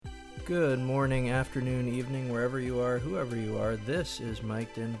Good morning, afternoon, evening, wherever you are, whoever you are. This is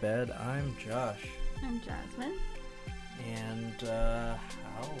Mic'd in Bed. I'm Josh. I'm Jasmine. And,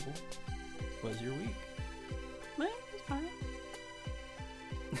 how was your week? Well, it was fine.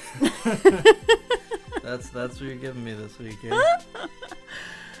 That's what you're giving me this week, eh?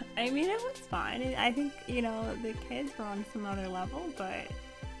 I mean, it was fine. I think, the kids were on some other level, but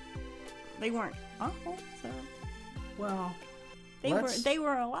they weren't awful, so... Well... They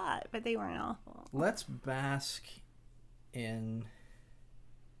were a lot, but they weren't awful. Let's bask in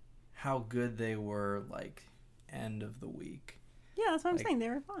how good they were, end of the week. Yeah, that's what I'm saying. They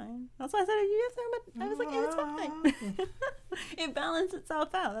were fine. That's why I said but I was like, it's fine. It balanced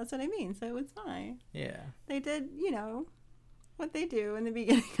itself out. That's what I mean. So it was fine. Yeah. They did, what they do in the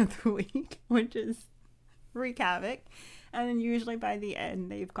beginning of the week, which is wreak havoc. And then usually by the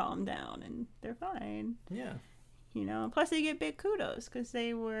end, they've calmed down and they're fine. Yeah. Plus they get big kudos because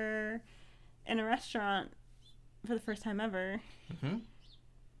they were in a restaurant for the first time ever. Mm-hmm.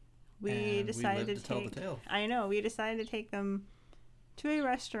 We decided to tell the tale. I know. We decided to take them to a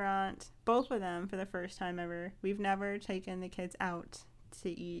restaurant, both of them, for the first time ever. We've never taken the kids out to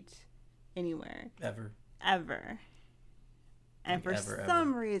eat anywhere. Ever. And for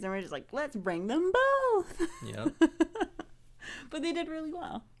some reason, we're just like, let's bring them both. Yep. But they did really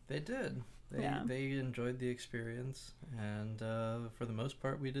well. They did. They enjoyed the experience, and for the most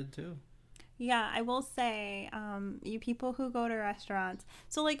part, we did too. Yeah, I will say, you people who go to restaurants,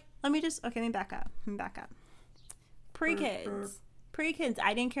 so let me back up. Pre-kids,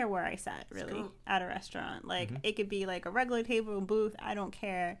 I didn't care where I sat, really, at a restaurant. It could be a regular table, booth, I don't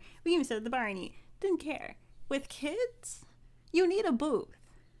care. We even sit at the bar and eat, didn't care. With kids, you need a booth.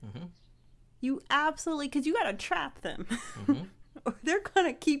 Mm-hmm. You absolutely, because you gotta trap them. Mm-hmm. Or they're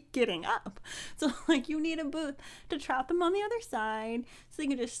gonna keep getting up. So you need a booth to trap them on the other side so you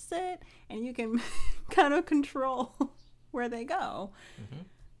can just sit and you can kind of control where they go. Mm-hmm.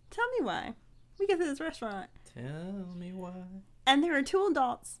 Tell me why we get to this restaurant. Tell me why. And there were two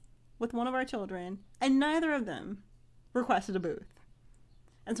adults with one of our children, and neither of them requested a booth.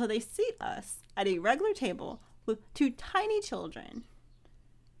 And so they seat us at a regular table with two tiny children.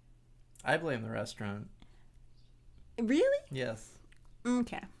 I blame the restaurant. Really? Yes.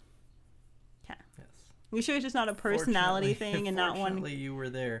 Okay. Yes. You sure it's just not a personality thing and not one? Fortunately, you were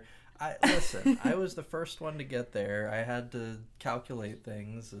there. Listen, I was the first one to get there. I had to calculate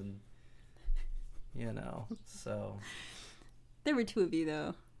things and, so. There were two of you,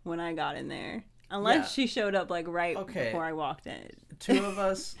 though, when I got in there. Unless she showed up, before I walked in. Two of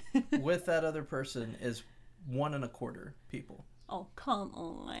us with that other person is 1.25 people. Oh, come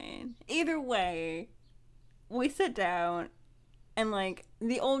on. Either way, we sit down, and,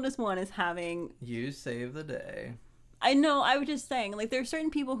 the oldest one is having... You save the day. I know, I was just saying, there are certain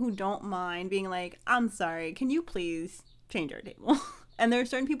people who don't mind being I'm sorry, can you please change our table? And there are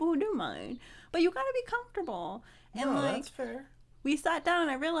certain people who do mind. But you gotta be comfortable. And, no, that's fair. We sat down,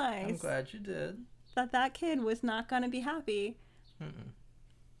 and I realized... I'm glad you did. That kid was not gonna be happy. Mm-mm.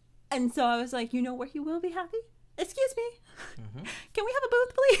 And so I was like, you know where he will be happy? Excuse me. Mm-hmm. Can we have a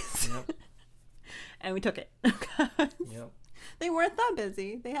booth, please? Yep. And we took it. Yep. They weren't that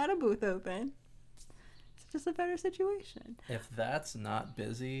busy. They had a booth open. It's just a better situation. If that's not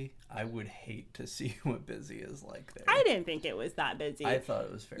busy, I would hate to see what busy is like there. I didn't think it was that busy. I thought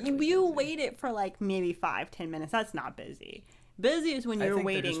it was fairly You busy. waited for maybe 5-10 minutes. That's not busy. Busy is when you're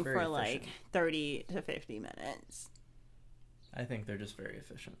waiting for efficient. 30 to 50 minutes. I think they're just very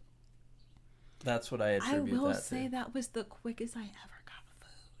efficient. That's what I attribute that to. I will say that was the quickest I ever got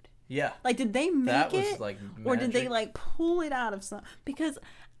food. Yeah. Did they make it? Magic. Or did they pull it out of some? Because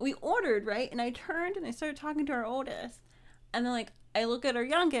we ordered, right? And I turned and I started talking to our oldest. And then I look at our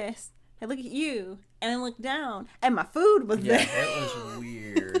youngest. I look at you. And I look down. And my food was there. Yeah, it was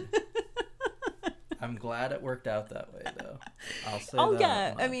weird. I'm glad it worked out that way, though. I'll say that. Oh,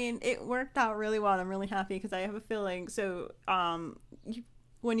 yeah. I mean, it worked out really well. And I'm really happy because I have a feeling. So,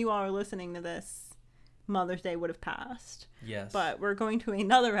 when you all are listening to this, Mother's Day would have passed. Yes. But we're going to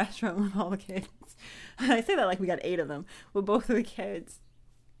another restaurant with all the kids. And I say that we got 8 of them with both of the kids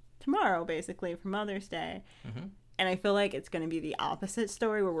tomorrow, basically, for Mother's Day. Mm-hmm. And I feel like it's going to be the opposite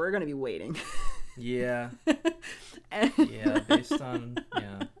story where we're going to be waiting. Yeah. Yeah, based on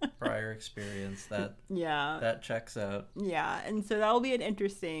prior experience, that checks out. Yeah, and so that will be an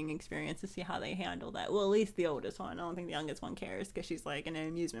interesting experience to see how they handle that. Well, at least the oldest one. I don't think the youngest one cares because she's in an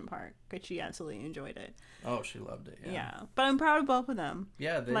amusement park because she absolutely enjoyed it. Oh, she loved it. Yeah. But I'm proud of both of them.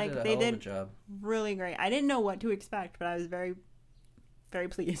 Yeah, they did a hell of a job. Really great. I didn't know what to expect, but I was very, very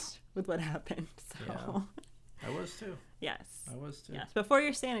pleased with what happened. So. I was too. Yes. I was too. Yes. But for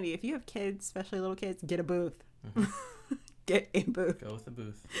your sanity, if you have kids, especially little kids, get a booth. Mm-hmm. Get a booth. Go with the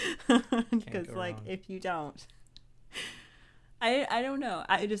booth. Because like wrong. If you don't, I don't know.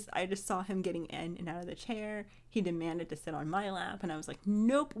 I just saw him getting in and out of the chair. He demanded to sit on my lap, and I was like,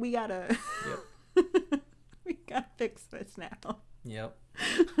 nope, we gotta. Yep. We gotta fix this now. Yep.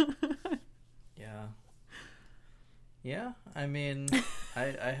 Yeah. Yeah, I mean,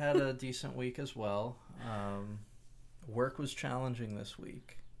 I had a decent week as well. Work was challenging this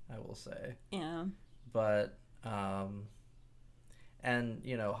week, I will say. Yeah. But, and,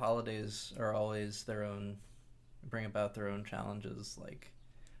 you know, holidays are always bring about their own challenges, like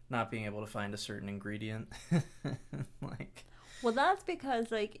not being able to find a certain ingredient. Like. Well, that's because,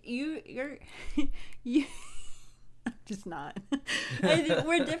 like, you're just not.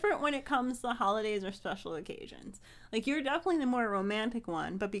 We're different when it comes to holidays or special occasions. Like, you're definitely the more romantic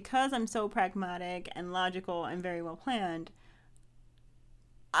one, but because I'm so pragmatic and logical and very well planned,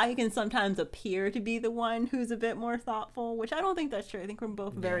 I can sometimes appear to be the one who's a bit more thoughtful, which I don't think that's true. I think we're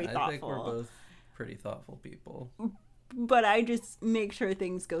both very thoughtful. I think we're both pretty thoughtful people. But I just make sure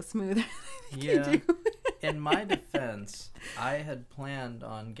things go smoother. Yeah. In my defense, I had planned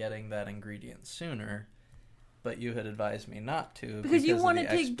on getting that ingredient sooner, but you had advised me not to because you wanted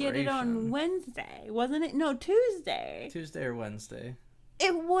to get it on Wednesday, wasn't it? No, Tuesday. Tuesday or Wednesday.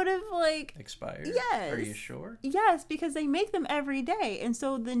 It would have, like... expired? Yes. Are you sure? Yes, because they make them every day. And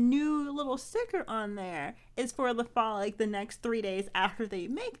so the new little sticker on there is for the fall, like the next 3 days after they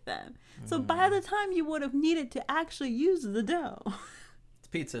make them. So by the time you would have needed to actually use the dough. It's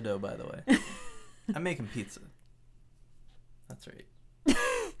pizza dough, by the way. I'm making pizza. That's right.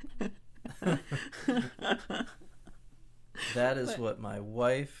 That is what my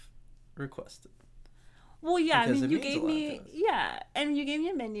wife requested. Well, yeah, because I mean, you gave me, and you gave me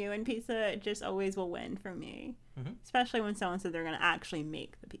a menu, and pizza just always will win for me. Mm-hmm. Especially when someone said they're going to actually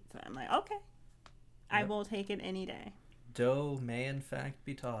make the pizza. I'm like, okay, yep. I will take it any day. Dough may, in fact,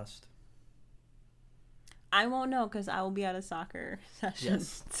 be tossed. I won't know, because I will be at a soccer session.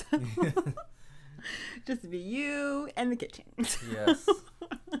 Yes. So just be you and the kitchen. Yes.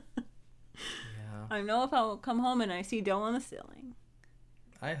 Yeah. I know if I'll come home and I see dough on the ceiling.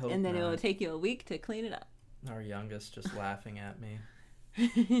 I hope and then not. It'll take you a week to clean it up. Our youngest just laughing at me.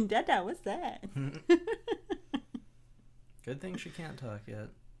 Dada, what's that? Good thing she can't talk yet.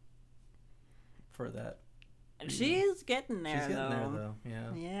 For that. She's getting there,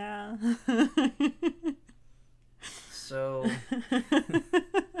 Yeah. Yeah.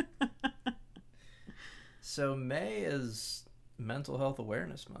 So May is Mental Health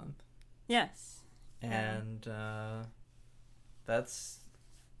Awareness Month. Yes. And that's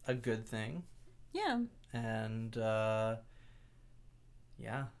a good thing. Yeah. And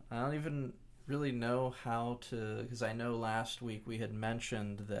yeah, I don't even really know how to, because I know last week we had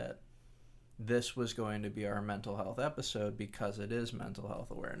mentioned that this was going to be our mental health episode because it is Mental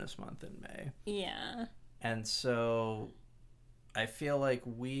Health Awareness Month in May. Yeah. And so I feel like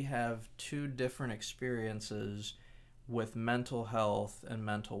we have two different experiences with mental health and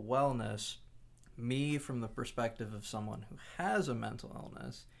mental wellness. Me from the perspective of someone who has a mental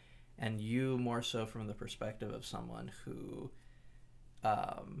illness, and you more so from the perspective of someone who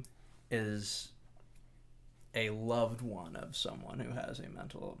is a loved one of someone who has a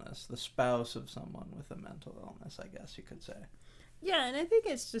mental illness, the spouse of someone with a mental illness, I guess you could say. Yeah, and I think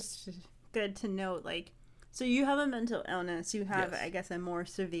it's just good to note, like, so you have a mental illness, you have, yes, I guess, a more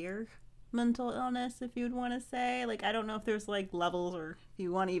severe mental illness, if you'd want to say. Like, I don't know if there's, like, levels, or if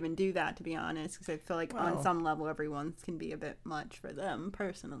you want to even do that, to be honest, because I feel like on some level everyone's can be a bit much for them,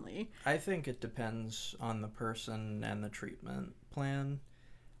 personally. I think it depends on the person and the treatment plan.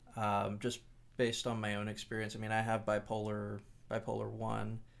 Just based on my own experience. I mean, I have bipolar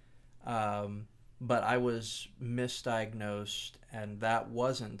 1, but I was misdiagnosed, and that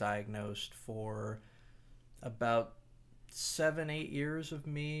wasn't diagnosed for about 7-8 years of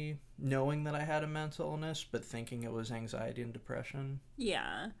me knowing that I had a mental illness, but thinking it was anxiety and depression.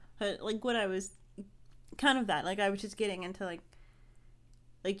 Yeah, but like what I was kind of that, like I was just getting into like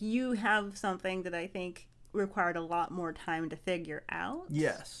you have something that I think required a lot more time to figure out.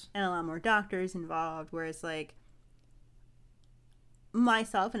 Yes. And a lot more doctors involved, whereas like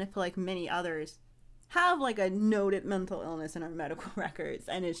myself, and I feel like many others, have like a noted mental illness in our medical records,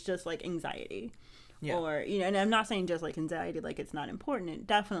 and it's just like anxiety. Yeah. Or, you know, and I'm not saying just like anxiety, like it's not important. It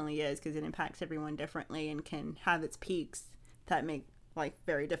definitely is, because it impacts everyone differently and can have its peaks that make life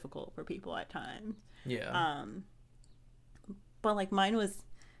very difficult for people at times. Yeah. But like mine was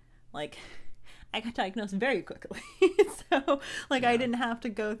like, I got diagnosed very quickly. So like, yeah. I didn't have to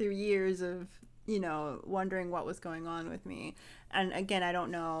go through years of, wondering what was going on with me. And again, I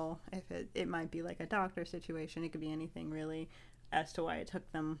don't know if it might be like a doctor situation. It could be anything really, as to why it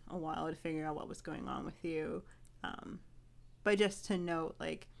took them a while to figure out what was going on with you. But just to note,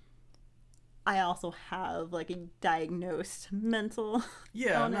 like, I also have like a diagnosed mental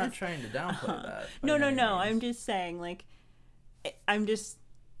Yeah, illness. I'm not trying to downplay that. No. I'm just saying, like, I'm just,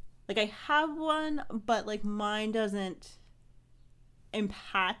 like, I have one, but, like, mine doesn't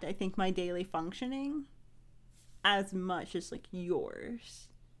impact, I think, my daily functioning as much as, like, yours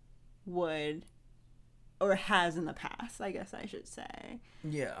would, or has in the past, I guess I should say.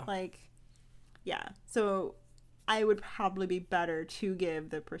 Yeah. Like, yeah. So I would probably be better to give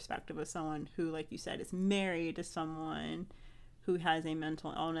the perspective of someone who, like you said, is married to someone who has a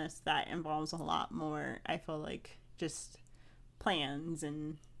mental illness that involves a lot more, I feel like, just plans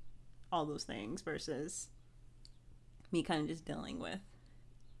and all those things versus me kind of just dealing with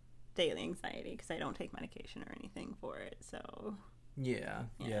daily anxiety because I don't take medication or anything for it. So yeah,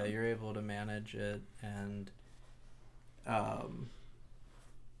 you're able to manage it, and I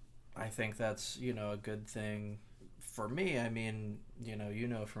think that's a good thing for me. I mean,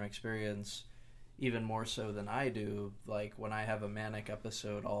 from experience, even more so than I do, like when I have a manic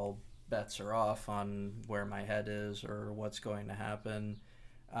episode, all bets are off on where my head is or what's going to happen,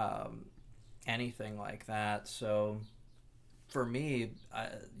 anything like that. So for me,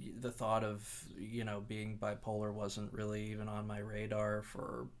 the thought of being bipolar wasn't really even on my radar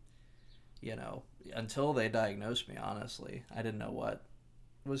for until they diagnosed me. Honestly, I didn't know what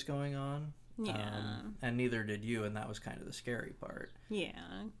was going on. And neither did you, and that was kind of the scary part.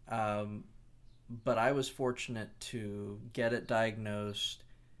 But I was fortunate to get it diagnosed,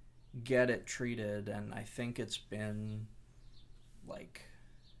 get it treated, and I think it's been like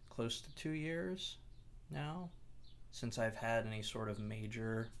close to 2 years now since I've had any sort of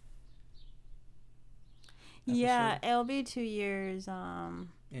major episode. Yeah, it'll be 2 years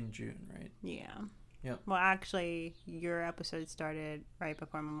in June, right? Yeah. Yep. Well, actually, your episode started right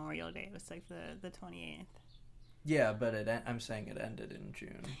before Memorial Day. It was like the 28th. Yeah, but I'm saying it ended in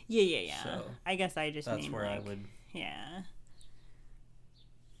June. Yeah. So I guess I just that's mean, where like, I would. Yeah.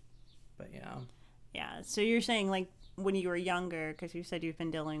 But yeah. Yeah. So you're saying, like, when you were younger, because you said you've been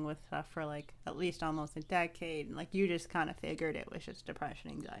dealing with stuff for like at least almost a decade, and like you just kind of figured it was just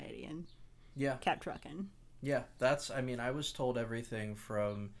depression, anxiety, and kept trucking. Yeah, I was told everything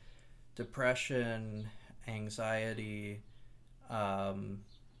from depression, anxiety.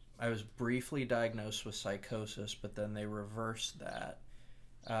 I was briefly diagnosed with psychosis, but then they reversed that,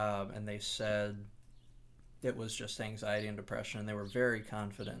 and they said it was just anxiety and depression, and they were very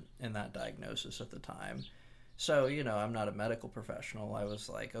confident in that diagnosis at the time. So, I'm not a medical professional. I was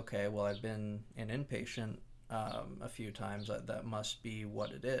like, okay, well, I've been an inpatient a few times. That must be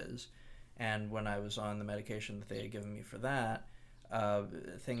what it is. And when I was on the medication that they had given me for that,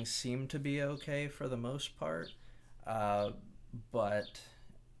 things seemed to be okay for the most part. But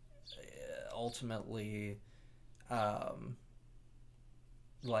ultimately,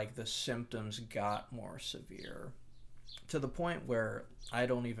 like the symptoms got more severe to the point where I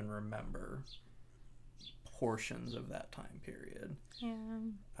don't even remember portions of that time period.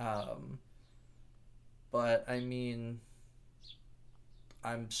 But I mean,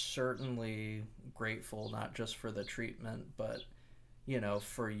 I'm certainly grateful not just for the treatment, but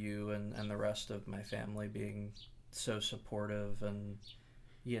for you and the rest of my family being so supportive and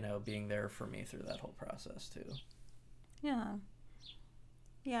being there for me through that whole process too.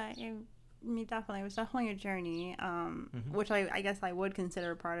 I mean, definitely. It was definitely a journey, which I guess I would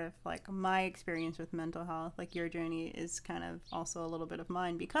consider part of, like, my experience with mental health. Like, your journey is kind of also a little bit of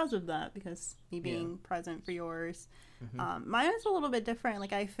mine because of that, because me being present for yours. Mine is a little bit different.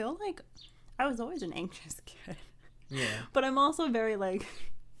 Like, I feel like I was always an anxious kid. But I'm also very, like,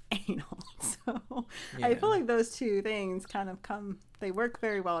 anal. So I feel like those two things kind of they work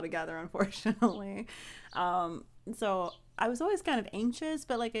very well together, unfortunately. So I was always kind of anxious,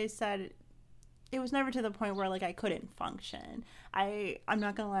 but like I said, it was never to the point where like I couldn't function. I'm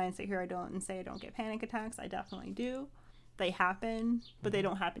not gonna lie and sit here I don't get panic attacks. I definitely do. They happen, but they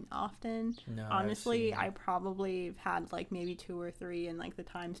don't happen often. No, honestly, I probably have had like maybe 2 or 3 in like the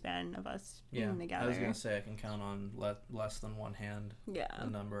time span of us being together. I was gonna say I can count on less than one hand the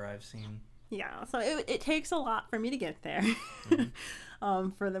number I've seen. Yeah, so it takes a lot for me to get there.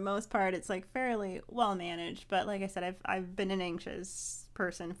 For the most part, it's like fairly well managed. But like I said, I've been an anxious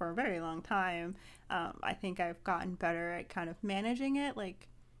person for a very long time. I think I've gotten better at kind of managing it. Like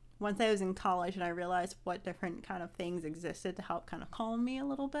once I was in college and I realized what different kind of things existed to help kind of calm me a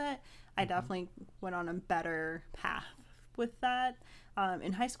little bit, I definitely went on a better path with that.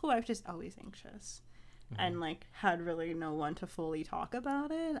 In high school, I was just always anxious. And like had really no one to fully talk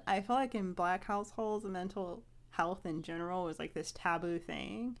about it. I feel like in Black households, mental health in general was like this taboo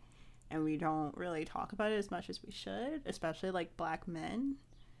thing, and we don't really talk about it as much as we should, especially like Black men.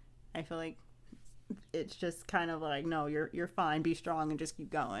 I feel like it's just kind of like, no, you're fine, be strong, and just keep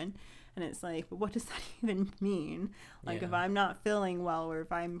going. And it's like, but what does that even mean? Like, if I'm not feeling well, or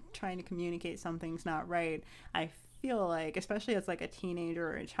if I'm trying to communicate something's not right, I feel like, especially as like a teenager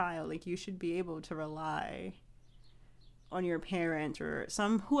or a child, like you should be able to rely on your parents or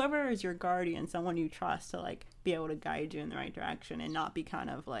whoever is your guardian, someone you trust, to like be able to guide you in the right direction, and not be kind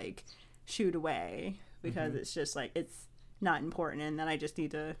of like shooed away because it's just like it's not important, and then I just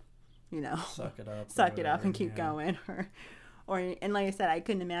need to, suck it up and keep going, or and like I said, I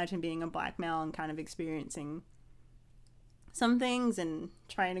couldn't imagine being a Black male and kind of experiencing some things and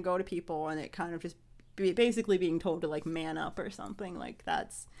trying to go to people, and it kind of just basically being told to like man up or something. Like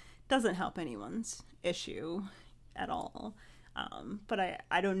that's doesn't help anyone's issue at all. But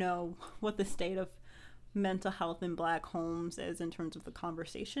I don't know what the state of mental health in Black homes is in terms of the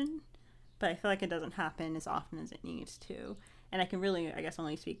conversation, but I feel like it doesn't happen as often as it needs to. And I can really, I guess,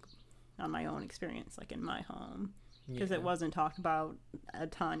 only speak on my own experience, like in my home, because it wasn't talked about a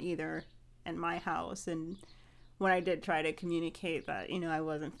ton either in my house. And when I did try to communicate that, I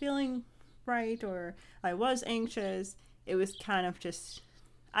wasn't feeling right or I was anxious, it was kind of just,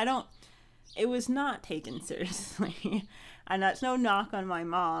 it was not taken seriously. And that's no knock on my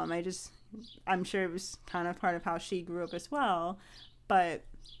mom. I'm sure it was kind of part of how she grew up as well, but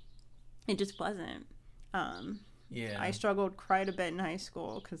it just wasn't. I struggled quite a bit in high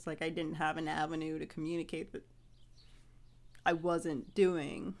school because like I didn't have an avenue to communicate that I wasn't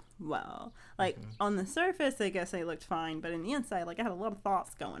doing well. Like on the surface, I guess I looked fine, but in the inside, like I had a lot of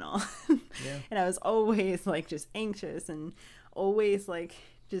thoughts going on. And I was always like just anxious and always like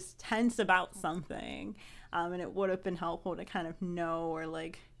just tense about something. And it would have been helpful to kind of know or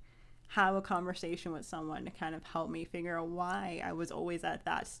like have a conversation with someone to kind of help me figure out why I was always at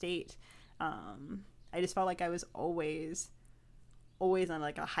that state. I just felt like I was always on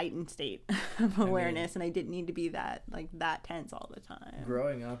like a heightened state of awareness, and I didn't need to be that tense all the time.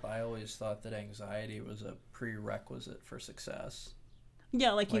 Growing up, I always thought that anxiety was a prerequisite for success.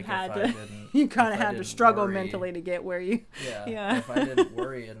 Yeah, like you had to, you kind of had to struggle mentally to get where you. Yeah. If I didn't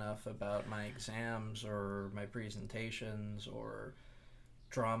worry enough about my exams or my presentations or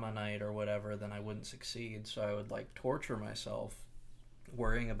drama night or whatever, then I wouldn't succeed. So I would like torture myself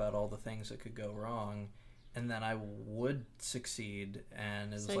worrying about all the things that could go wrong, and then I would succeed,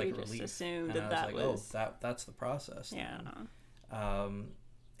 and it was like a relief. Just assumed and I was like, that's the process. Yeah.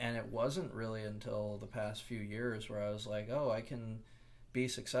 And it wasn't really until the past few years where I was like, oh, I can be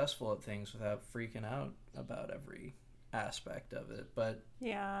successful at things without freaking out about every aspect of it. But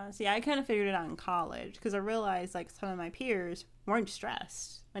see, I kind of figured it out in college because I realized like some of my peers weren't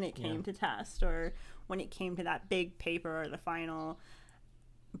stressed when it came to test or when it came to that big paper or the final,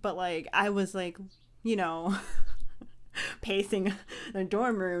 but like I was like, pacing the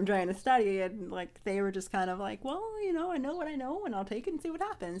dorm room trying to study, and like they were just kind of like, well, I know what I know, and I'll take it and see what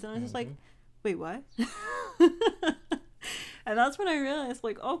happens. And I was just like, wait, what? And that's when I realized,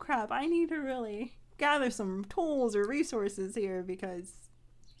 like, oh crap, I need to really gather some tools or resources here, because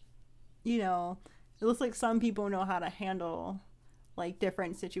it looks like some people know how to handle like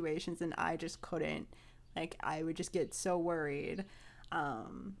different situations, and I just couldn't. Like I would just get so worried.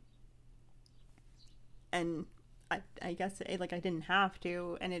 And I guess I didn't have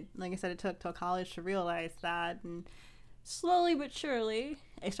to, and it, like I said, it took till college to realize that, and slowly but surely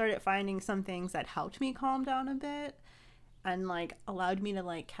I started finding some things that helped me calm down a bit and like allowed me to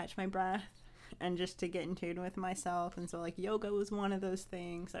like catch my breath and just to get in tune with myself. And so like yoga was one of those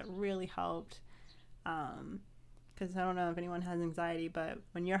things that really helped, because I don't know if anyone has anxiety, but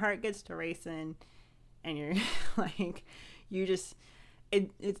when your heart gets to racing and you're like, it's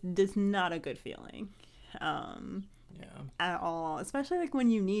just not a good feeling. At all, especially like when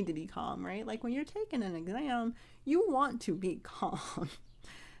you need to be calm, right? Like when you're taking an exam, you want to be calm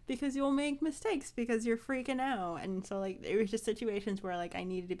because you'll make mistakes because you're freaking out. And so like there was just situations where like I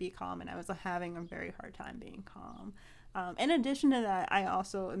needed to be calm, and I was having a very hard time being calm. In addition to that, I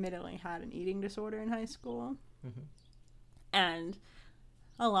also admittedly had an eating disorder in high school, and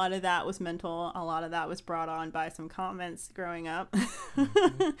a lot of that was mental. A lot of that was brought on by some comments growing up.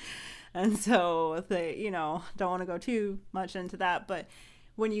 And so they, don't want to go too much into that. But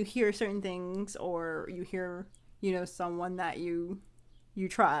when you hear certain things, or you hear, someone that you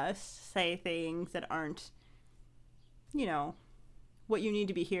trust say things that aren't, what you need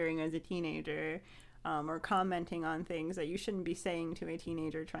to be hearing as a teenager, or commenting on things that you shouldn't be saying to a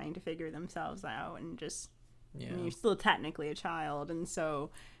teenager trying to figure themselves out. And just, Yeah. I mean, you're still technically a child. And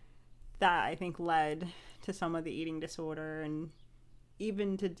so that, I think, led to some of the eating disorder. And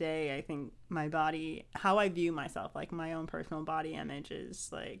even today, I think my body, how I view myself, like my own personal body image is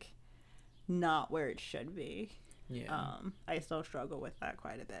like not where it should be. Yeah. I still struggle with that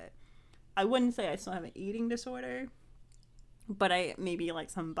quite a bit. I wouldn't say I still have an eating disorder, but I maybe like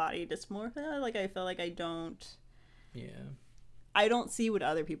some body dysmorphia. Like I feel like I don't see what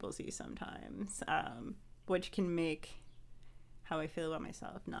other people see sometimes, which can make how I feel about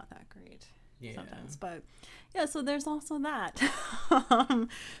myself not that great sometimes. But yeah, so there's also that.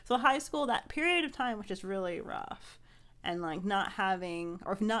 So high school, that period of time was just really rough, and like not having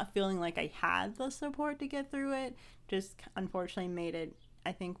or not feeling like I had the support to get through it just unfortunately made it,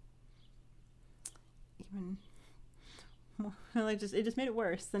 I think, even more, like it just made it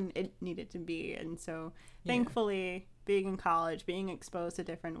worse than it needed to be. And so thankfully being in college, being exposed to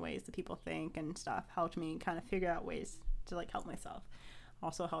different ways that people think and stuff helped me kind of figure out ways to like help myself.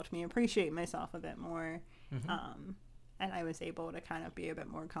 Also helped me appreciate myself a bit more. And I was able to kind of be a bit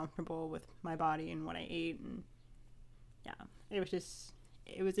more comfortable with my body and what I ate. And it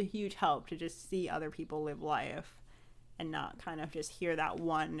was a huge help to just see other people live life and not kind of just hear that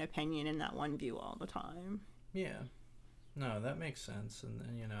one opinion and that one view all the time. Yeah. No, that makes sense.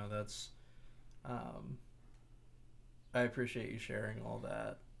 And you know, that's, I appreciate you sharing all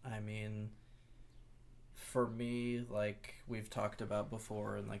that. I mean, for me, like we've talked about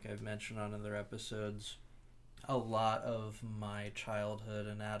before, and like I've mentioned on other episodes, a lot of my childhood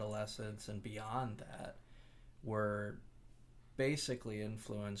and adolescence and beyond that were basically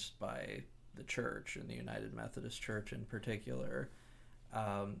influenced by the church and the United Methodist Church in particular.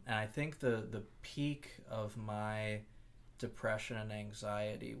 And I think the peak of my depression and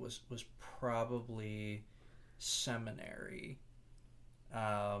anxiety was probably seminary,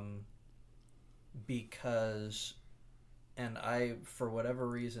 because, and I, for whatever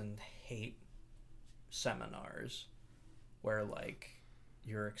reason, hate seminars where like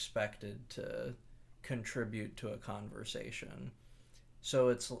you're expected to contribute to a conversation. So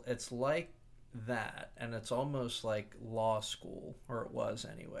it's like that, and it's almost like law school, or it was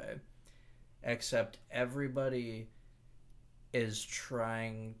anyway, except everybody is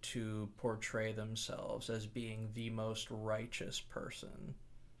trying to portray themselves as being the most righteous person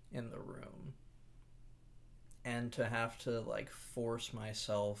in the room. And to have to like force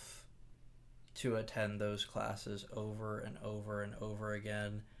myself to attend those classes over and over and over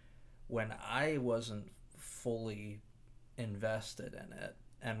again when I wasn't fully invested in it,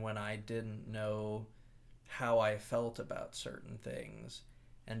 and when I didn't know how I felt about certain things,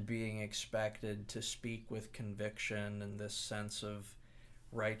 and being expected to speak with conviction and this sense of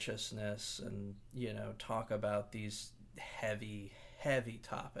righteousness, and you know, talk about these heavy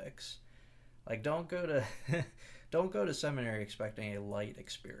topics. Like don't go to seminary expecting a light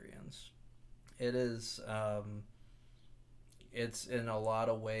experience. It is it's in a lot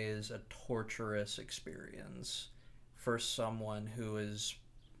of ways a torturous experience for someone who is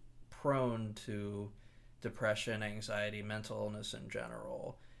prone to depression, anxiety, mental illness in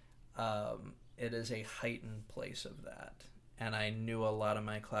general. It is a heightened place of that. And I knew a lot of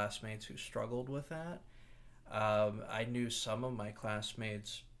my classmates who struggled with that. I knew some of my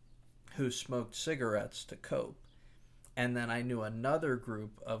classmates who smoked cigarettes to cope. And then I knew another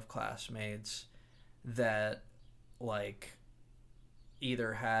group of classmates that like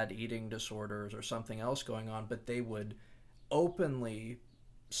either had eating disorders or something else going on, but they would openly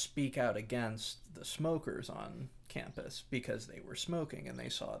speak out against the smokers on campus because they were smoking and they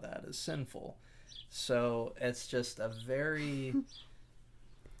saw that as sinful. So it's just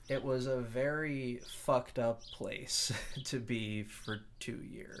it was a very fucked up place to be for 2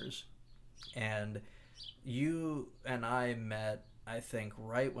 years. And you and I met, I think,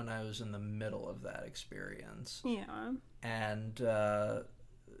 right when I was in the middle of that experience. Yeah. And,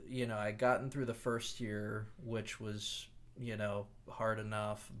 you know, I gotten through the first year, which was, you know, hard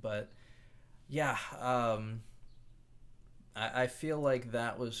enough. But, yeah, I feel like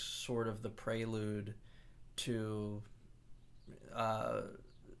that was sort of the prelude to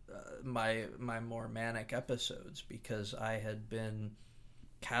my more manic episodes, because I had been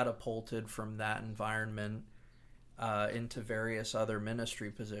catapulted from that environment into various other ministry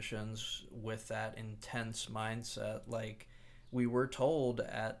positions with that intense mindset. Like, we were told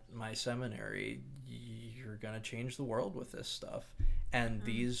at my seminary, you're going to change the world with this stuff. And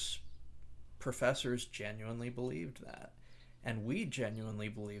these professors genuinely believed that. And we genuinely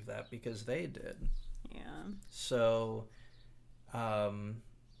believed that because they did. Yeah. So,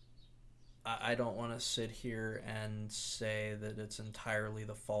 I don't want to sit here and say that it's entirely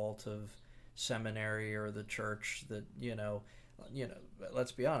the fault of seminary or the church that,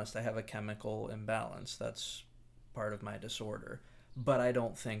 let's be honest, I have a chemical imbalance. That's part of my disorder. But I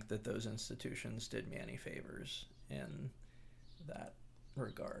don't think that those institutions did me any favors in that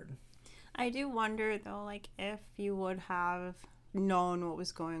regard. I do wonder, though, like, if you would have known what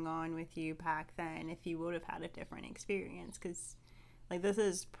was going on with you back then, if you would have had a different experience, because, like, this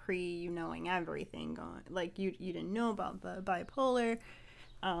is pre you knowing everything going, like, you didn't know about the bipolar.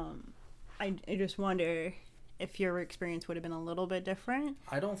 I just wonder if your experience would have been a little bit different.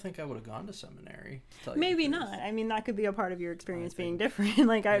 I don't think I would have gone to seminary. Maybe not. I mean, that could be a part of your experience being different.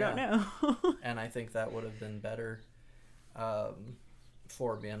 Like, I don't know. And I think that would have been better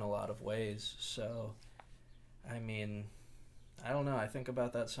for me in a lot of ways. So, I mean, I don't know. I think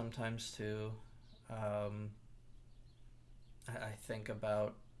about that sometimes too. I think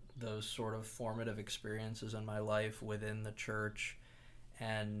about those sort of formative experiences in my life within the church,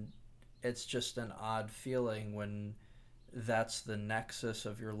 and it's just an odd feeling when that's the nexus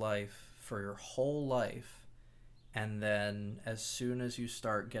of your life for your whole life, and then as soon as you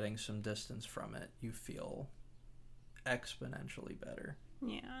start getting some distance from it, you feel exponentially better.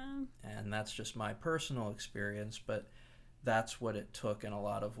 Yeah. And that's just my personal experience, but that's what it took in a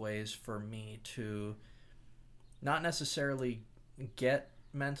lot of ways for me to not necessarily get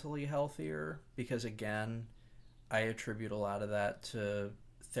mentally healthier, because again, I attribute a lot of that to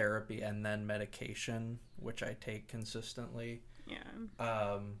therapy and then medication, which I take consistently.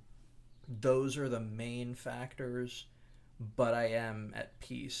 Yeah. Those are the main factors, but I am at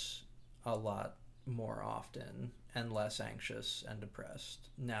peace a lot more often and less anxious and depressed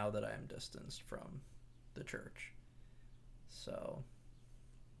now that I am distanced from the church. So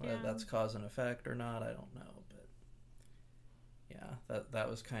whether that's cause and effect or not, I don't know, but yeah, that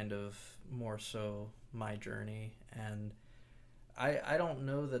was kind of more so my journey. And I don't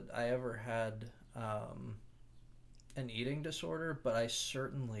know that I ever had an eating disorder, but I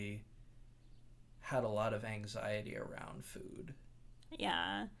certainly had a lot of anxiety around food.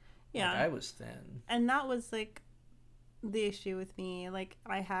 Yeah. Yeah. Like, I was thin. And that was, like, the issue with me. Like,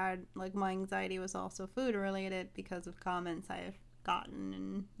 I had, like, my anxiety was also food related because of comments I've gotten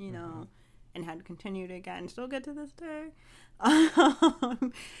and, you know, and had continued to get and still get to this day.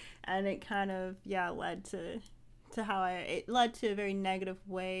 And it kind of, led to how it led to a very negative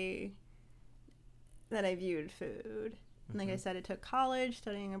way that I viewed food. Like I said, it took college,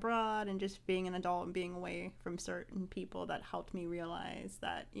 studying abroad, and just being an adult and being away from certain people that helped me realize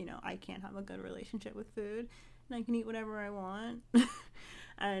that, you know, I can't have a good relationship with food, and I can eat whatever I want,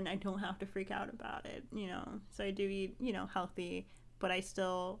 and I don't have to freak out about it, you know. So I do eat, you know, healthy, but I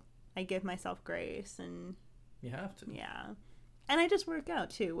give myself grace, and you have to. Yeah. And I just work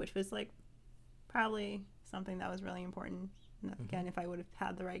out, too, which was, like, probably something that was really important. Again, if I would have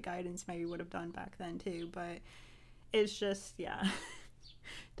had the right guidance, maybe would have done back then, too, but it's just,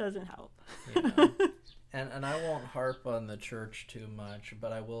 doesn't help. Yeah. And I won't harp on the church too much,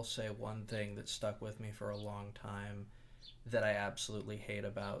 but I will say one thing that stuck with me for a long time that I absolutely hate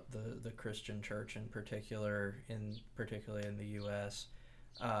about the Christian church in particular, particularly in the U.S.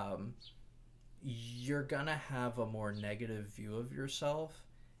 You're gonna have a more negative view of yourself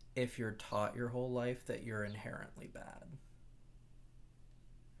if you're taught your whole life that you're inherently bad.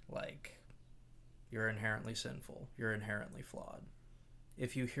 Like, you're inherently sinful. You're inherently flawed.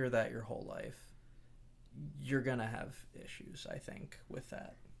 If you hear that your whole life, you're going to have issues, I think, with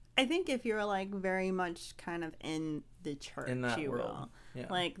that. I think if you're, like, very much kind of in the church, in that you world. will. Yeah.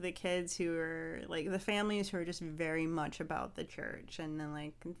 Like, the kids who are, like, the families who are just very much about the church, and then,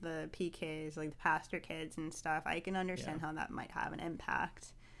 like, the PKs, like, the pastor kids and stuff, I can understand how that might have an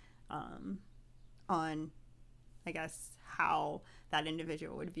impact on, I guess, how that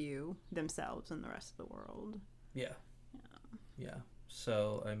individual would view themselves and the rest of the world. Yeah.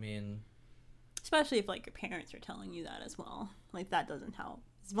 So, I mean, especially if, like, your parents are telling you that as well. Like, that doesn't help.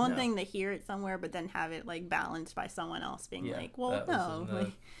 It's one thing to hear it somewhere, but then have it, like, balanced by someone else being like, well,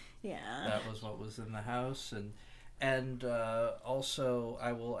 no. That was what was in the house. And also,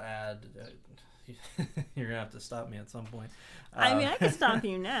 I will add, you're going to have to stop me at some point. I mean, I can stop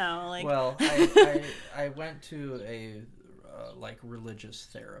you now. Like, well, I went to a, religious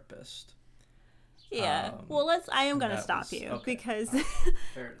therapist. Yeah. I am going to stop you because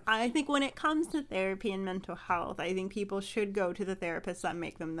I think when it comes to therapy and mental health, I think people should go to the therapists that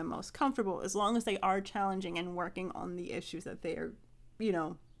make them the most comfortable, as long as they are challenging and working on the issues that they are, you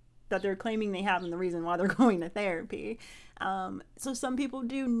know, that they're claiming they have and the reason why they're going to therapy. So some people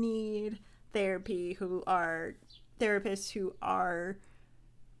do need therapy who are therapists who are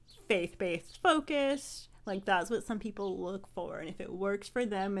faith-based focused. Like, that's what some people look for. And if it works for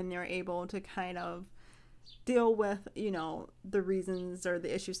them and they're able to kind of deal with, the reasons or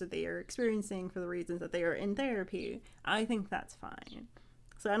the issues that they are experiencing for the reasons that they are in therapy, I think that's fine.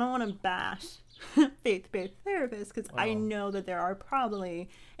 So I don't want to bash faith-based therapists, because I know that there are probably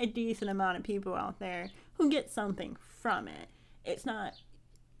a decent amount of people out there who get something from it. It's not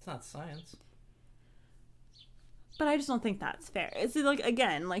science. But I just don't think that's fair. It's like,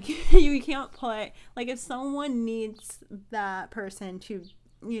 again, like, you can't put, like, if someone needs that person to,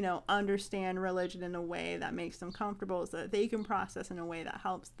 understand religion in a way that makes them comfortable so that they can process in a way that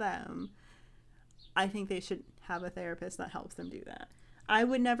helps them, I think they should have a therapist that helps them do that. I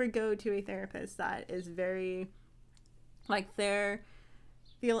would never go to a therapist that is very, like, their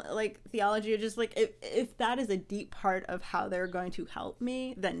theology, or just, like, if that is a deep part of how they're going to help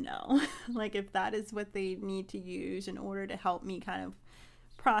me, then no. Like, if that is what they need to use in order to help me kind of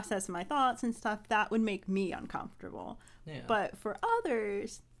process my thoughts and stuff, that would make me uncomfortable. Yeah. But for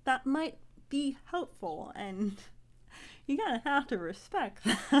others, that might be helpful, and you gotta have to respect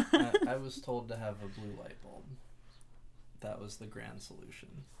that. I was told to have a blue light bulb. That was the grand solution.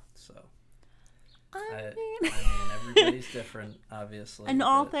 So I mean, everybody's different, obviously. And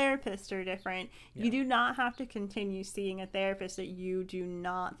all therapists are different. Yeah. You do not have to continue seeing a therapist that you do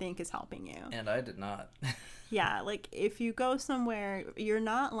not think is helping you. And I did not. Yeah, like, if you go somewhere, you're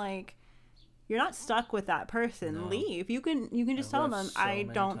not stuck with that person. No. Leave. You can just tell them, I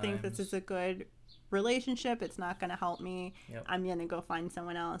don't think this is a good relationship. It's not going to help me. Yep. I'm going to go find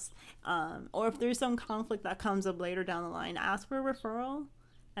someone else. Or if there's some conflict that comes up later down the line, ask for a referral.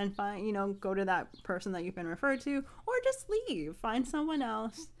 And go to that person that you've been referred to, or just leave. Find someone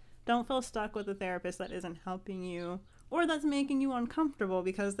else. Don't feel stuck with a therapist that isn't helping you, or that's making you uncomfortable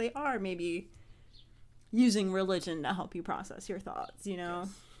because they are maybe using religion to help you process your thoughts, Yes.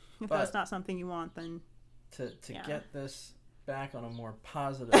 If that's not something you want, then... To get this back on a more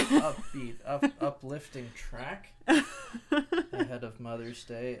positive, upbeat, uplifting track ahead of Mother's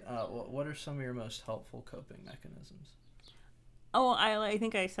Day, what are some of your most helpful coping mechanisms? Oh, I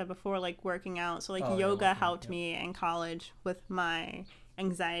think I said before, like, working out. So, like, yoga helped me in college with my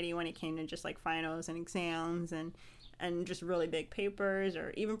anxiety when it came to just, like, finals and exams and just really big papers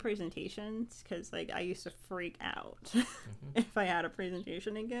or even presentations. Because, like, I used to freak out if I had a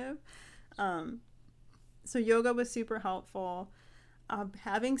presentation to give. So yoga was super helpful.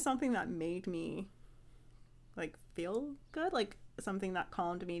 Having something that made me, like, feel good, like, something that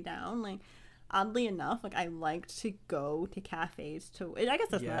calmed me down, like... Oddly enough, like, I liked to go to cafes I guess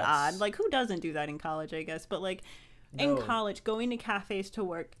that's not odd. Like, who doesn't do that in college, I guess? But, like, in college, going to cafes to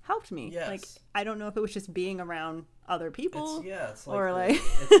work helped me. Yes. Like, I don't know if it was just being around other people. It's like, or like...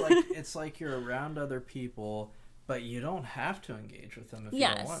 it's like you're around other people, but you don't have to engage with them if you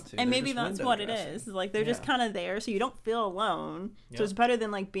don't want to. And maybe that's what it is. Like, they're just kind of there, so you don't feel alone. Yep. So it's better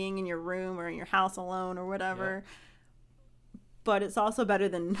than, like, being in your room or in your house alone or whatever. Yep. But it's also better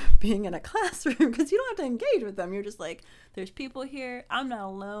than being in a classroom because you don't have to engage with them. You're just like, there's people here. I'm not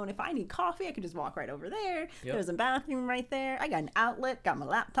alone. If I need coffee, I can just walk right over there. Yep. There's a bathroom right there. I got an outlet, got my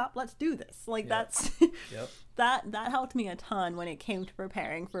laptop. Let's do this. Like, that's that helped me a ton when it came to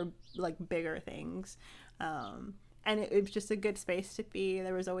preparing for, like, bigger things. And it was just a good space to be.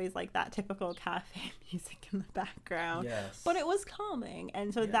 There was always, like, that typical cafe music in the background. Yes. But it was calming.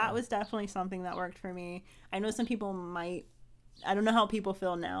 And so that was definitely something that worked for me. I know some people I don't know how people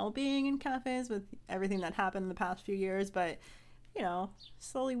feel now being in cafes with everything that happened in the past few years, but,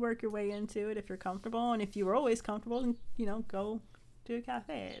 slowly work your way into it if you're comfortable. And if you were always comfortable, then, go to a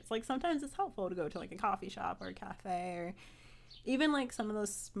cafe. It's like sometimes it's helpful to go to, like, a coffee shop or a cafe, or even, like, some of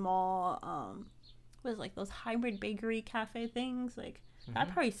those small, those hybrid bakery cafe things. Like, that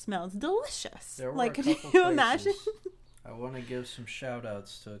probably smells delicious. There were like, a couple can you places. Imagine? I want to give some shout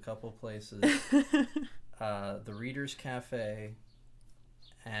outs to a couple places. The Reader's Cafe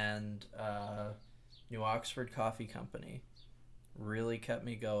and New Oxford Coffee Company really kept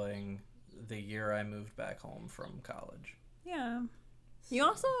me going the year I moved back home from college. Yeah. So. You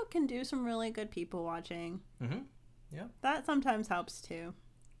also can do some really good people watching. Mm-hmm. Yeah. That sometimes helps too.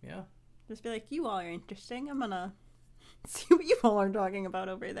 Yeah. Just be like, you all are interesting. I'm gonna see what you all are talking about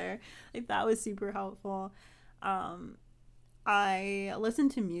over there. Like, that was super helpful. I listened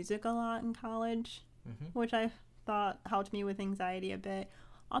to music a lot in college. Which I thought helped me with anxiety a bit.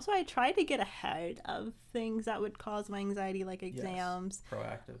 Also, I tried to get ahead of things that would cause my anxiety, like exams. Yes,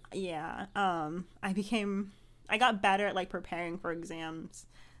 proactive. Yeah. I got better at, like, preparing for exams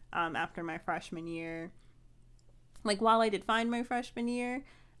after my freshman year. Like, while I did fine my freshman year,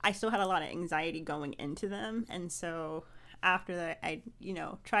 I still had a lot of anxiety going into them. And so after that, I,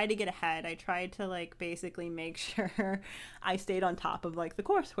 tried to get ahead. I tried to, like, basically make sure I stayed on top of, like, the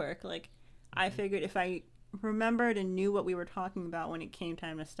coursework. Like, I figured if I remembered and knew what we were talking about when it came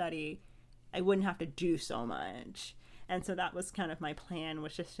time to study, I wouldn't have to do so much. And so that was kind of my plan,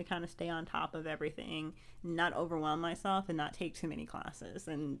 was just to kind of stay on top of everything, not overwhelm myself and not take too many classes,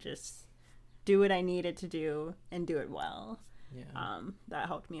 and just do what I needed to do and do it well. Yeah. That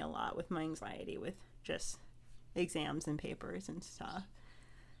helped me a lot with my anxiety with just exams and papers and stuff.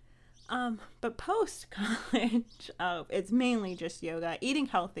 But post-college, it's mainly just yoga, eating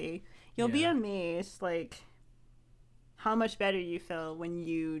healthy. You'll be amazed, like, how much better you feel when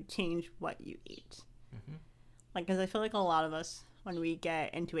you change what you eat. Mm-hmm. Like, because I feel like a lot of us, when we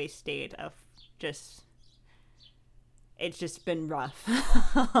get into a state of just, it's just been rough,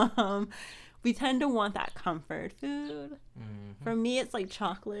 we tend to want that comfort food. Mm-hmm. For me, it's like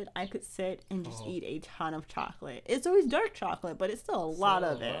chocolate. I could sit and just eat a ton of chocolate. It's always dark chocolate, but it's still a lot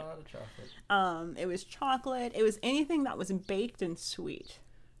of it. Chocolate. It was chocolate. It was anything that was baked and sweet.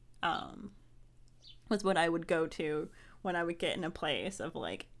 Was what I would go to when I would get in a place of,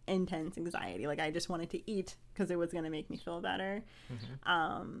 like, intense anxiety. Like, I just wanted to eat because it was going to make me feel better.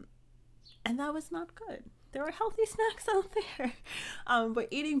 Mm-hmm. And that was not good. There are healthy snacks out there. But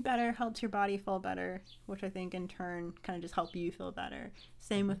eating better helps your body feel better, which I think in turn kind of just help you feel better.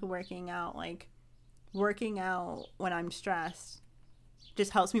 Same with working out. Like, working out when I'm stressed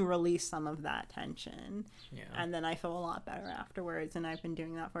just helps me release some of that tension. Yeah. And then I feel a lot better afterwards. And I've been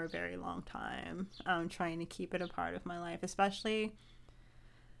doing that for a very long time. Trying to keep it a part of my life, especially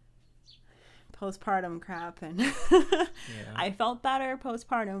postpartum crap. And I felt better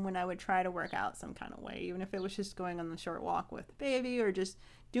postpartum when I would try to work out some kind of way, even if it was just going on the short walk with the baby or just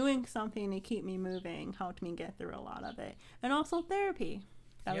doing something to keep me moving, helped me get through a lot of it. And also therapy.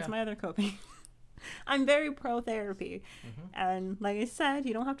 That was my other coping. I'm very pro therapy. Mm-hmm. And like I said,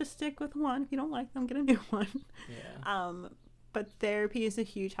 you don't have to stick with one. If you don't like them, get a new one. Yeah. But therapy is a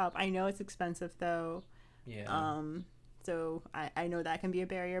huge help. I know it's expensive though. Yeah. So I know that can be a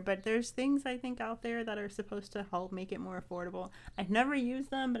barrier, but there's things I think out there that are supposed to help make it more affordable. I've never used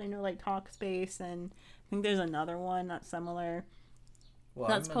them, but I know, like, Talkspace, and I think there's another one that's similar. Well,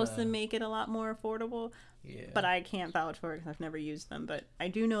 that's supposed to make it a lot more affordable. Yeah. But I can't vouch for it because I've never used them. But I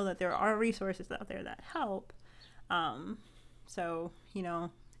do know that there are resources out there that help. So,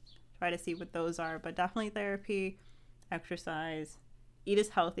 try to see what those are. But definitely therapy, exercise, eat as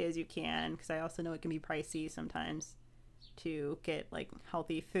healthy as you can, because I also know it can be pricey sometimes to get, like,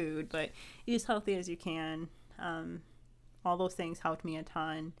 healthy food, but eat as healthy as you can. All those things helped me a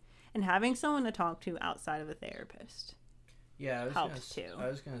ton, and having someone to talk to outside of a therapist helps too. I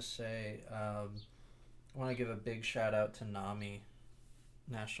was gonna say, I want to give a big shout out to NAMI,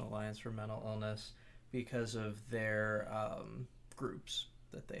 National Alliance for Mental Illness, because of their groups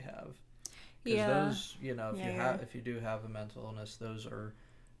that they have. Because those, if you do have a mental illness, those are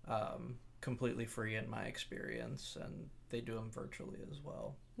completely free in my experience, and they do them virtually as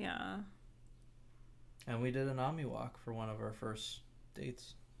well. Yeah. And we did a NAMI walk for one of our first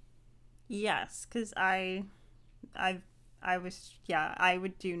dates. Yes, because I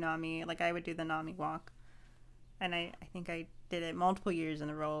would do NAMI, like, I would do the NAMI walk, and I think I did it multiple years in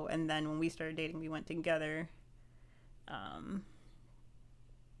a row, and then when we started dating, we went together.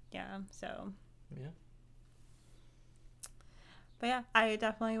 So. Yeah. But yeah, I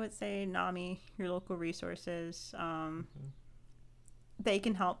definitely would say NAMI, your local resources. They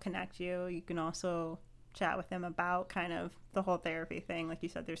can help connect you. You can also chat with them about kind of the whole therapy thing. Like you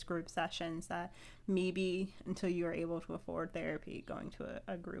said, there's group sessions that maybe until you are able to afford therapy, going to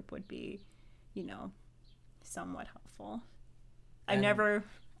a group would be, somewhat helpful. I've never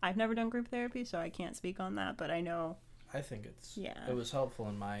done group therapy, so I can't speak on that, but I know. I think it was helpful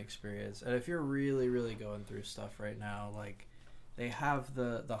in my experience. And if you're really, really going through stuff right now, like, they have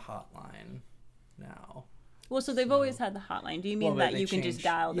the hotline now. Well, so they've always had the hotline. Do you mean that you can just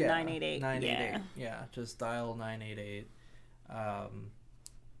dial the 988? 988. Yeah, just dial 988.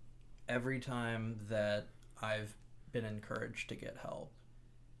 Every time that I've been encouraged to get help,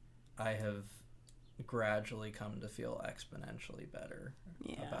 I have gradually come to feel exponentially better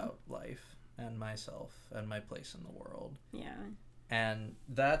about life and myself and my place in the world. Yeah. And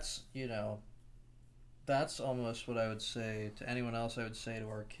that's almost what I would say to anyone else. I would say to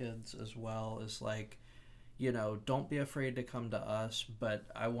our kids as well, is like, don't be afraid to come to us, but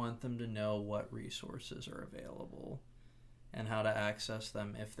I want them to know what resources are available and how to access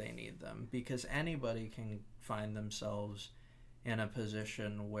them if they need them, because anybody can find themselves in a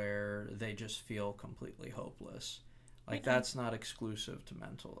position where they just feel completely hopeless. Like, that's not exclusive to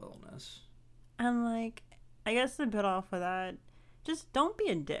mental illness. And, like, I guess to bit off of that, just don't be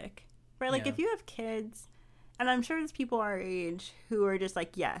a dick, right? Like, Yeah. if you have kids, and I'm sure there's people our age who are just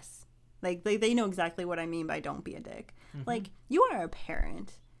like, yes, like they know exactly what I mean by don't be a dick. Mm-hmm. Like, you are a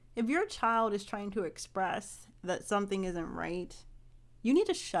parent. If your child is trying to express that something isn't right, you need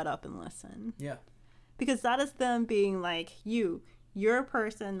to shut up and listen. Yeah. Because that is them being like, you're a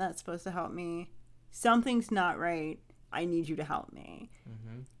person that's supposed to help me. Something's not right. I need you to help me.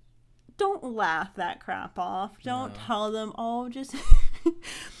 Mm-hmm. Don't laugh that crap off. Don't No. tell them, oh, just,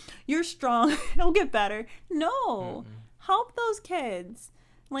 you're strong. It'll get better. No. Mm-mm. Help those kids.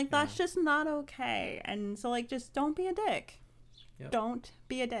 Like, that's Yeah. just not okay. And so, like, just don't be a dick. Yep. Don't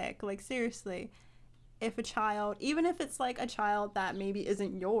be a dick. Like, seriously. If a child, even if it's like a child that maybe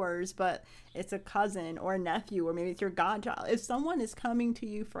isn't yours, but it's a cousin or a nephew, or maybe it's your godchild, if someone is coming to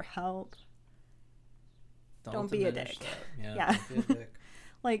you for help, don't be a diminish dick. that. Yeah. Don't be a dick.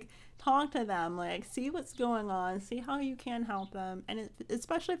 Like, talk to them, like, see what's going on, see how you can help them, and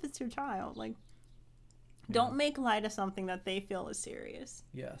especially if it's your child, like, don't make light of something that they feel is serious,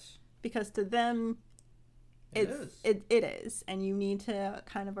 Yes. because to them, It is. it is, and you need to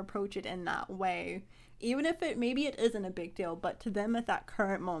kind of approach it in that way, even if maybe it isn't a big deal, but to them at that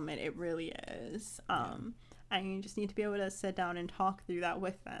current moment it really is. And you just need to be able to sit down and talk through that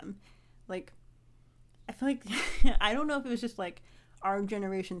with them. Like, I feel like I don't know if it was just like our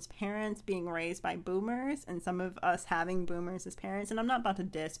generation's parents being raised by boomers and some of us having boomers as parents, and I'm not about to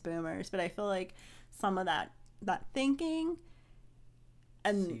diss boomers, but I feel like some of that thinking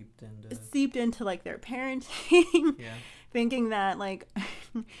and seeped into like their parenting. Yeah. Thinking that like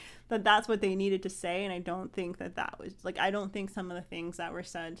that's what they needed to say, and I don't think that was like, I don't think some of the things that were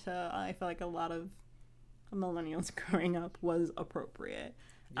said to I feel like a lot of millennials growing up was appropriate.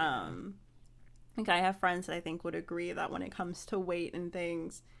 Yeah. Like, I have friends that I think would agree that when it comes to weight and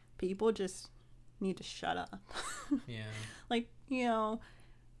things, people just need to shut up. Yeah. Like, you know,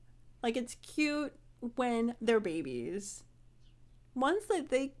 like, it's cute when they're babies. Once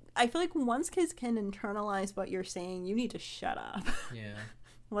that I feel like once kids can internalize what you're saying, you need to shut up. Yeah.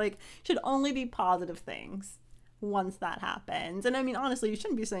 Like, should only be positive things once that happens. And I mean, honestly, you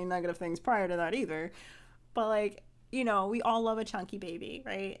shouldn't be saying negative things prior to that either. But, like, you know, we all love a chunky baby,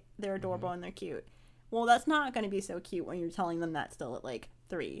 right? They're adorable and they're cute. Well, that's not going to be so cute when you're telling them that still at like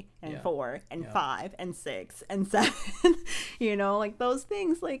 3 and 4 and 5 and 6 and 7. You know, like, those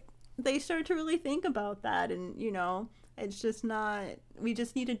things, like, they start to really think about that. And, you know, it's just not, we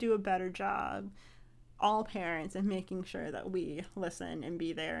just need to do a better job, all parents, and making sure that we listen and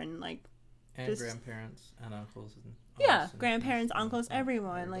be there, and like, And just grandparents and uncles and aunts, grandparents, uncles,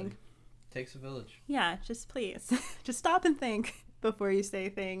 everyone. Like, takes a village. Yeah, just please just stop and think before you say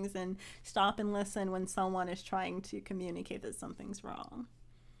things, and stop and listen when someone is trying to communicate that something's wrong.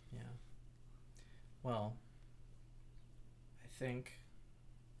 Yeah. Well, I think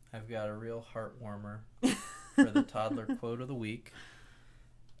I've got a real heart warmer for the toddler quote of the week.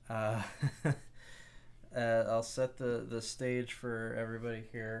 I'll set the stage for everybody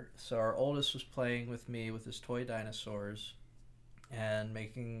here. So our oldest was playing with me with his toy dinosaurs and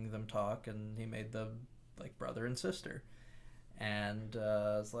making them talk, and he made them like brother and sister. And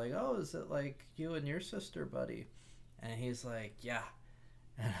I was like, oh, is it like you and your sister, buddy? And he's like, yeah.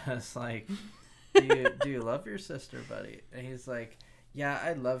 And I was like, do you love your sister, buddy? And he's like, yeah,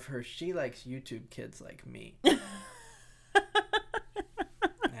 I love her. She likes YouTube kids like me. And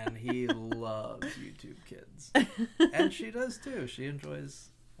he loves YouTube kids. And she does too. She enjoys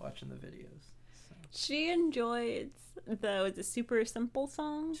watching the videos. So. She enjoys the Super Simple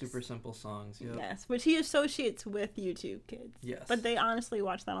songs. Super Simple songs, yep. Yes, which he associates with YouTube kids. Yes. But they honestly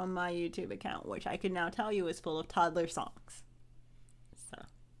watch that on my YouTube account, which I can now tell you is full of toddler songs. So.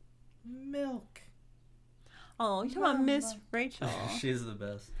 Milk. Oh, you're talking about Miss Rachel. She's the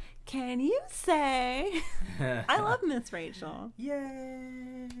best. Can you say? I love Miss Rachel.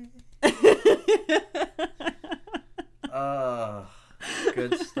 Yay!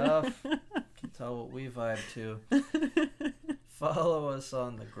 Good stuff. Can tell what we vibe to. Follow us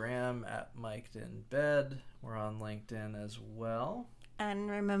on the gram at Mic'd in Bed. We're on LinkedIn as well. And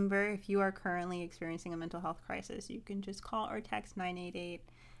remember, if you are currently experiencing a mental health crisis, you can just call or text 988.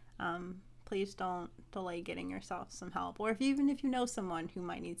 Please don't delay getting yourself some help. Or even if you know someone who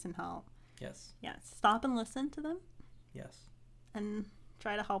might need some help. Yes. Yes. Stop and listen to them. Yes. And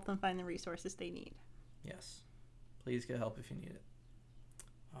try to help them find the resources they need. Yes. Please get help if you need it.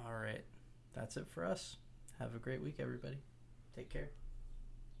 All right. That's it for us. Have a great week, everybody. Take care.